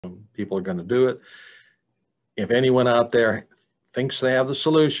People are going to do it. If anyone out there thinks they have the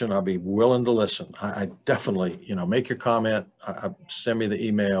solution, I'll be willing to listen. I definitely, make your comment, send me the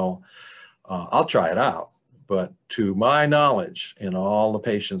email. I'll try it out. But to my knowledge, in all the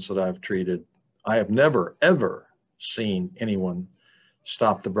patients that I've treated, I have never, ever seen anyone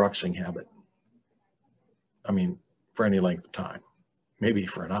stop the bruxing habit. I mean, for any length of time, maybe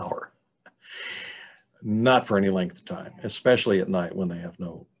for an hour. Not for any length of time, especially at night when they have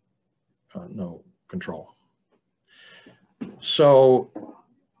no control. So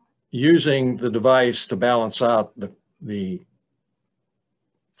using the device to balance out the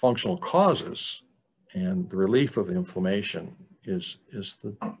functional causes and the relief of the inflammation is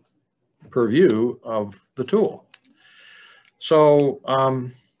the purview of the tool. So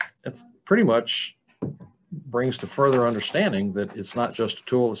it's pretty much brings to further understanding that it's not just a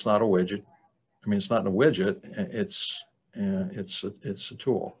tool, it's not a widget. I mean, it's not a widget, it's a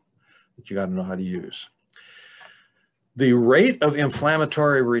tool that you got to know how to use. The rate of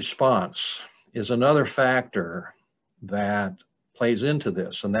inflammatory response is another factor that plays into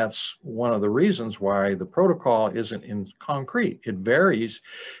this, and that's one of the reasons why the protocol isn't in concrete. It varies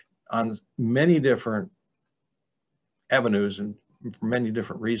on many different avenues and for many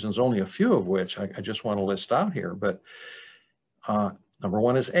different reasons, only a few of which I just want to list out here. But number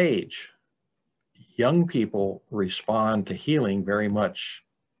one is age. Young people respond to healing very much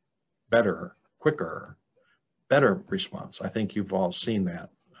better, quicker, better response. I think you've all seen that.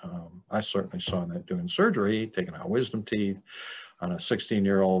 I certainly saw that doing surgery, taking out wisdom teeth on a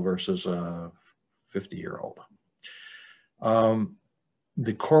 16-year-old versus a 50-year-old.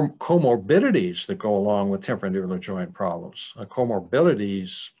 The comorbidities that go along with temporomandibular joint problems,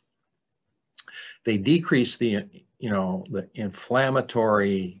 comorbidities, they decrease the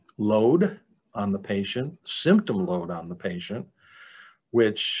inflammatory load on the patient, symptom load on the patient,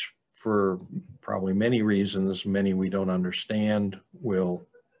 which for probably many reasons, many we don't understand, will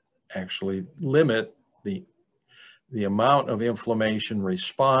actually limit the amount of inflammation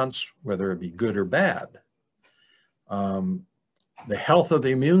response, whether it be good or bad. The health of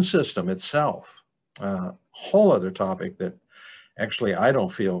the immune system itself, a whole other topic that actually I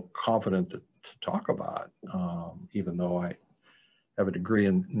don't feel confident to talk about, even though I have a degree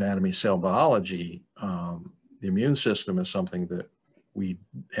in anatomy cell biology. The immune system is something that we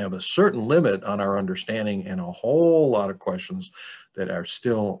have a certain limit on our understanding and a whole lot of questions that are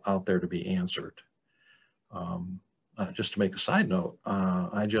still out there to be answered. Just to make a side note,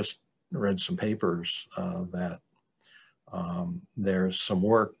 I just read some papers that there's some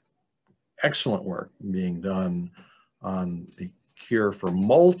work, excellent work being done on the cure for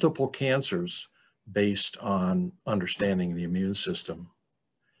multiple cancers based on understanding the immune system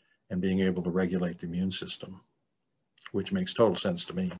and being able to regulate the immune system, which makes total sense to me.